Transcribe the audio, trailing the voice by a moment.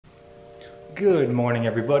Good morning,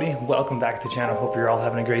 everybody. Welcome back to the channel. Hope you're all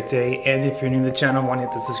having a great day. And if you're new to the channel, want to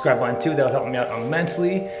hit the subscribe button too. That would help me out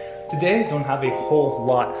immensely. Today, don't have a whole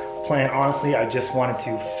lot planned. Honestly, I just wanted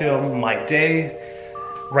to film my day.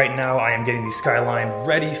 Right now, I am getting the Skyline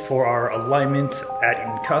ready for our alignment at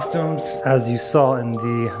Eaton Customs. As you saw in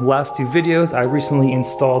the last two videos, I recently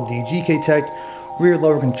installed the GK Tech rear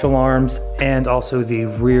lower control arms and also the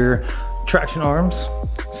rear traction arms.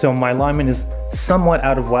 So my alignment is somewhat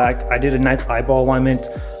out of whack. I did a nice eyeball alignment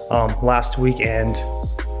last week, and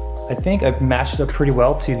I think I've matched up pretty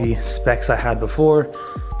well to the specs I had before.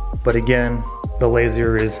 But again, the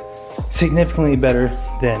laser is significantly better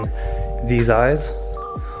than these eyes.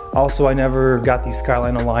 Also, I never got the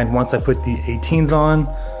Skyline aligned once I put the 18s on.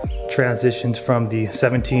 Transitioned from the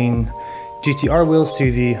 17 GTR wheels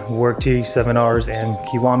to the Work T7Rs and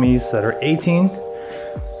Kiwamis that are 18.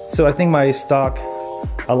 So I think my stock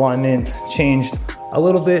alignment changed a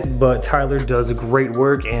little bit, but Tyler does great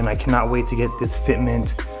work and I cannot wait to get this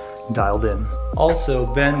fitment dialed in. Also,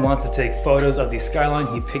 Ben wants to take photos of the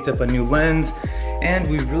Skyline. He picked up a new lens and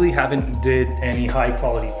we really haven't did any high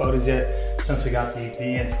quality photos yet since we got the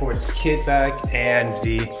BN Sports kit back and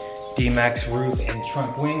the D-Max roof and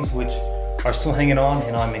trunk wings, which are still hanging on,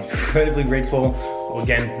 and I'm incredibly grateful.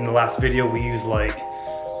 Again, in the last video we used like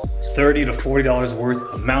 $30 to $40 worth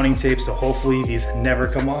of mounting tape, so hopefully these never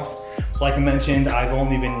come off. Like I mentioned, I've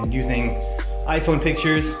only been using iPhone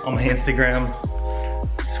pictures on my Instagram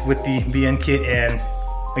with the BN kit, and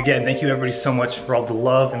again, thank you everybody so much for all the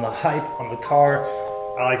love and the hype on the car.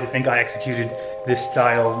 I like to think I executed this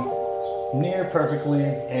style near perfectly,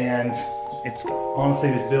 and it's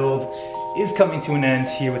honestly, this build is coming to an end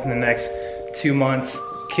here within the next 2 months.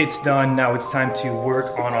 Kit's done, now it's time to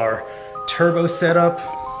work on our turbo setup.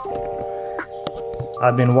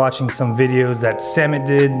 I've been watching some videos that Samit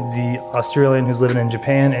did, the Australian who's living in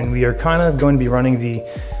Japan, and we are kind of going to be running the,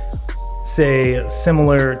 say,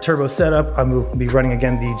 similar turbo setup. I will be running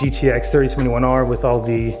again the GTX 3021R with all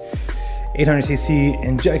the 800cc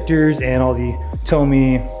injectors and all the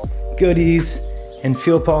Tomy goodies and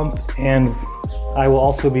fuel pump, and I will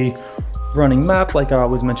also be running map like I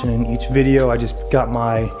always mention in each video. I just got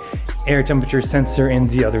my air temperature sensor in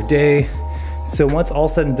the other day. So once all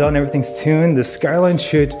said and done, everything's tuned, the Skyline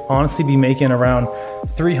should honestly be making around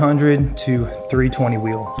 300 to 320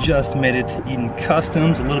 wheel. Just made it to Eaton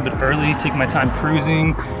Customs a little bit early, taking my time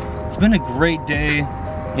cruising. It's been a great day.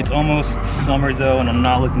 It's almost summer though, and I'm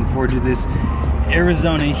not looking forward to this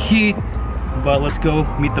Arizona heat. But let's go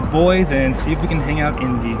meet the boys and see if we can hang out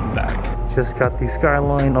in the back. Just got the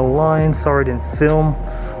Skyline aligned. Sorry I didn't film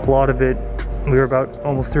a lot of it. We were about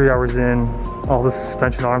almost 3 hours in. All the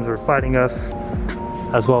suspension arms were fighting us,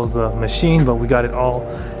 as well as the machine, but we got it all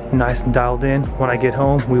nice and dialed in. When I get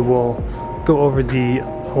home, we will go over the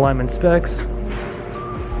alignment specs,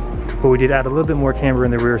 but we did add a little bit more camber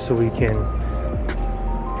in the rear so we can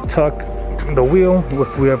tuck the wheel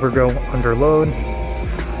if we ever go under load.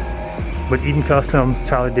 But Eaton Customs,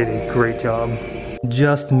 Tyler did a great job.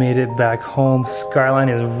 Just made it back home. Skyline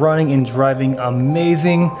is running and driving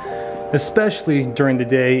amazing. Especially during the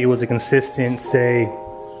day, it was a consistent, say,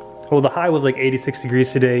 well, the high was like 86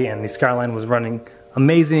 degrees today and the Skyline was running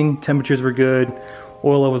amazing. Temperatures were good,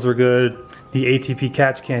 oil levels were good. The ATP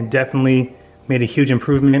catch can definitely made a huge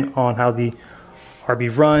improvement on how the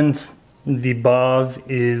RB runs. The BOV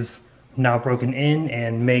is now broken in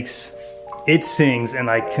and makes it sings, and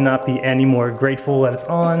I cannot be any more grateful that it's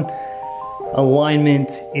on.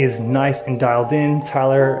 Alignment is nice and dialed in.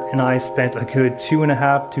 Tyler and I spent a good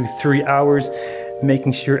 2.5 to 3 hours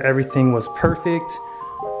making sure everything was perfect.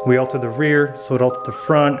 We altered the rear, so it altered the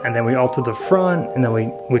front, and then we altered the front, and then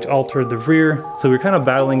which altered the rear. So we were kind of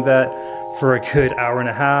battling that for a good 1.5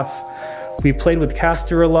 hours. We played with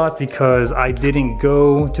caster a lot because I didn't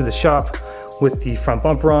go to the shop with the front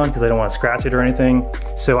bumper on because I don't want to scratch it or anything.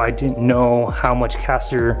 So I didn't know how much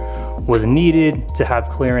caster was needed to have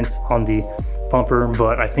clearance on the bumper,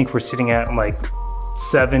 but I think we're sitting at like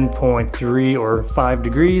 7.3 or 5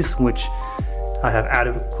 degrees, which I have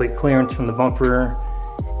adequate clearance from the bumper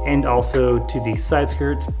and also to the side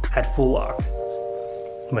skirts at full lock.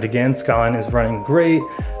 But again, Skyline is running great.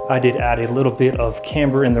 I did add a little bit of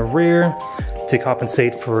camber in the rear to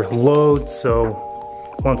compensate for load, so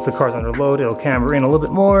once the car's under load, it'll camber in a little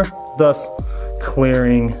bit more, thus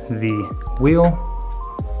clearing the wheel.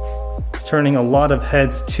 Turning a lot of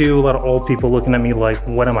heads too, a lot of old people looking at me like,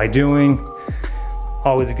 what am I doing?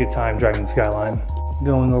 Always a good time driving the Skyline.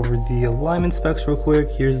 Going over the alignment specs real quick.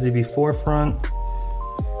 Here's the before front.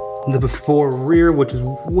 The before rear, which is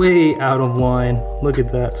way out of line. Look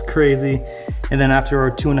at that, it's crazy. And then after our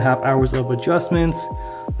 2.5 hours of adjustments,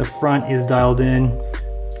 the front is dialed in.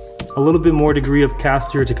 A little bit more degree of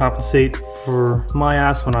caster to compensate for my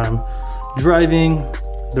ass when I'm driving.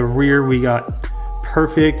 The rear we got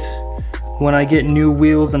perfect. When I get new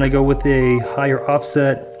wheels and I go with a higher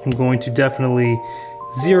offset, I'm going to definitely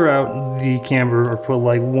zero out the camber or put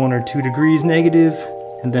like 1 or 2 degrees negative.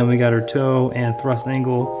 And then we got our toe and thrust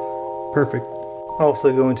angle perfect.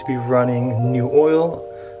 Also going to be running new oil.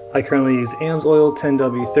 I currently use AMS oil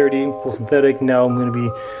 10W30 full synthetic. Now I'm going to be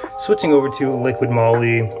switching over to liquid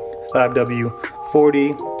moly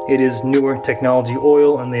 5W40. It is newer technology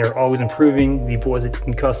oil and they are always improving. The boys at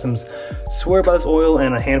King Customs swear by this oil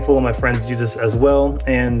and a handful of my friends use this as well.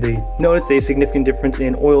 And they notice a significant difference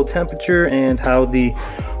in oil temperature and how the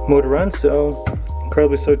motor runs. So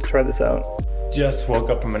incredibly stoked to try this out. Just woke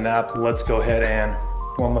up from a nap. Let's go ahead and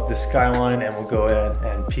warm up the Skyline and we'll go ahead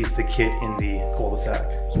and piece the kit in the cul-de-sac.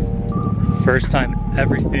 First time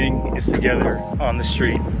everything is together on the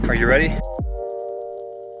street. Are you ready?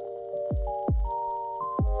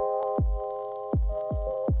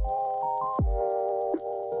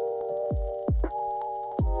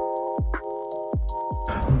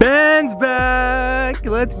 Ben's back!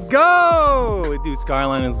 Let's go! Dude,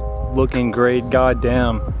 Skyline is looking great,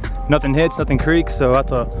 goddamn. Nothing hits, nothing creaks, so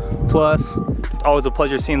that's a plus. Always a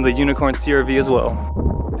pleasure seeing the Unicorn CRV as well.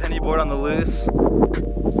 Penny board on the loose.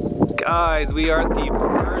 Guys, we are at the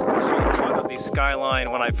first shoot spot of the Skyline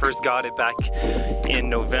when I first got it back in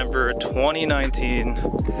November 2019.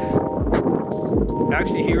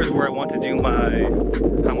 Actually, here's where I want to do my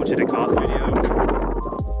how much did it cost video.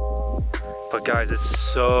 But guys, it's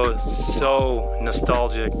so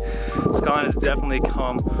nostalgic. Skyline has definitely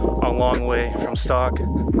come a long way from stock.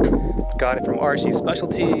 Got it from RC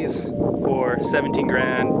Specialties for 17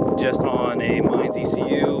 grand just on a Mines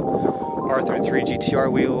ECU, R32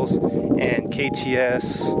 GTR wheels, and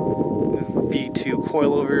KTS V2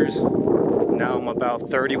 coilovers. Now I'm about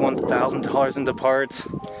 $31,000 into parts,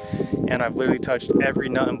 and I've literally touched every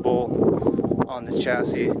nut and bolt on this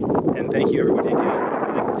chassis. And thank you everybody again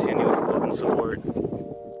for the continuous love and support.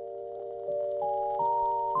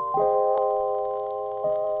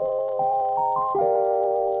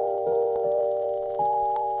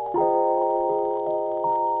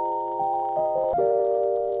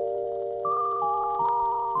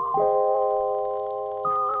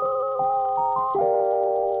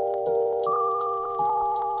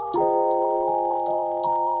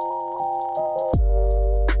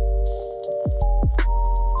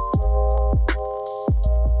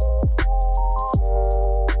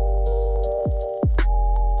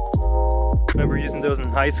 Remember using those in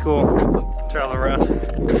high school, travel around.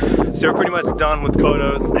 So we're pretty much done with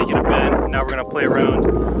photos. Thank you to Ben. Now we're gonna play around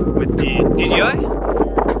with the DJI.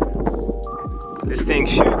 This thing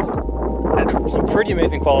shoots at some pretty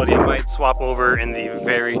amazing quality. I might swap over in the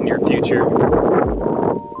very near future.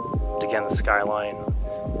 But again, the Skyline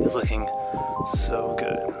is looking so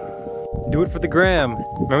good. Do it for the gram.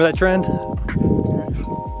 Remember that trend?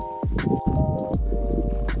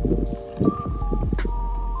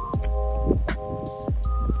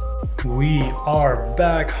 We are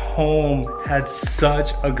back home. Had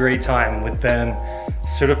such a great time with Ben.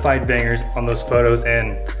 Certified bangers on those photos,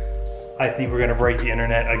 and I think we're gonna break the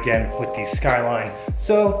internet again with the Skyline.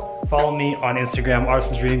 So follow me on Instagram,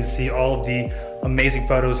 Arson's Dream, to see all of the amazing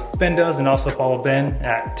photos Ben does, and also follow Ben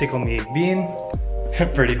at Tickle Me Bean.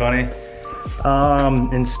 Pretty funny.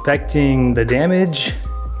 Inspecting the damage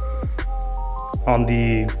on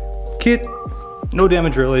the kit. No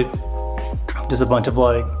damage really. Just a bunch of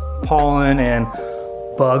like pollen and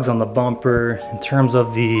bugs on the bumper. In terms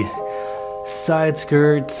of the side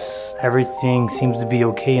skirts, everything seems to be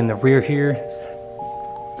okay in the rear here.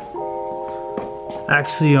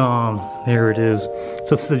 Actually, there it is.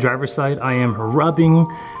 So it's the driver's side. I am rubbing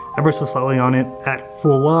ever so slightly on it at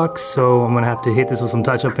full lock, so I'm gonna have to hit this with some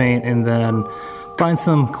touch-up paint and then find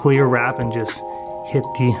some clear wrap and just hit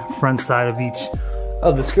the front side of each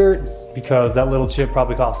of the skirt, because that little chip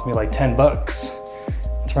probably cost me like 10 bucks.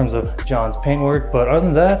 In terms of John's paintwork, but other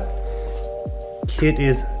than that, kit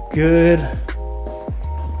is good.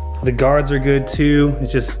 The guards are good too.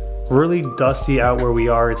 It's just really dusty out where we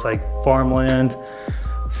are. It's like farmland.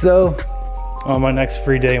 So on my next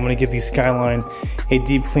free day, I'm gonna give the Skyline a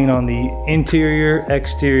deep clean on the interior,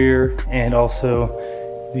 exterior, and also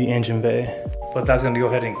the engine bay. But that's gonna go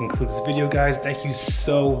ahead and conclude this video, guys. Thank you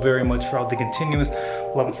so very much for all the continuous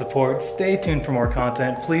love and support. Stay tuned for more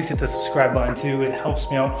content. Please hit the subscribe button too. It helps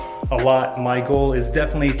me out a lot. My goal is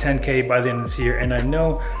definitely 10K by the end of this year, and I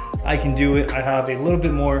know I can do it. I have a little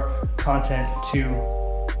bit more content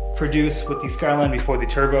to produce with the Skyline before the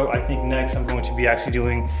turbo. I think next I'm going to be actually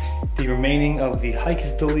doing the remaining of the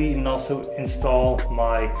hikes delete and also install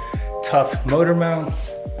my tough motor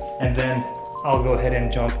mounts. And then I'll go ahead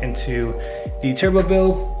and jump into the turbo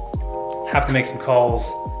build. Have to make some calls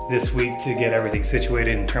this week to get everything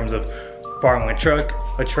situated in terms of borrowing a truck,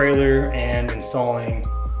 a trailer, and installing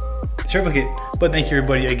the turbo kit. But thank you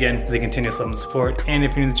everybody again for the continuous love and support. And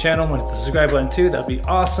if you're new to the channel, hit the subscribe button too, that'd be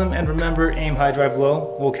awesome. And remember, aim high, drive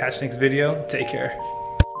low. We'll catch you next video. Take care.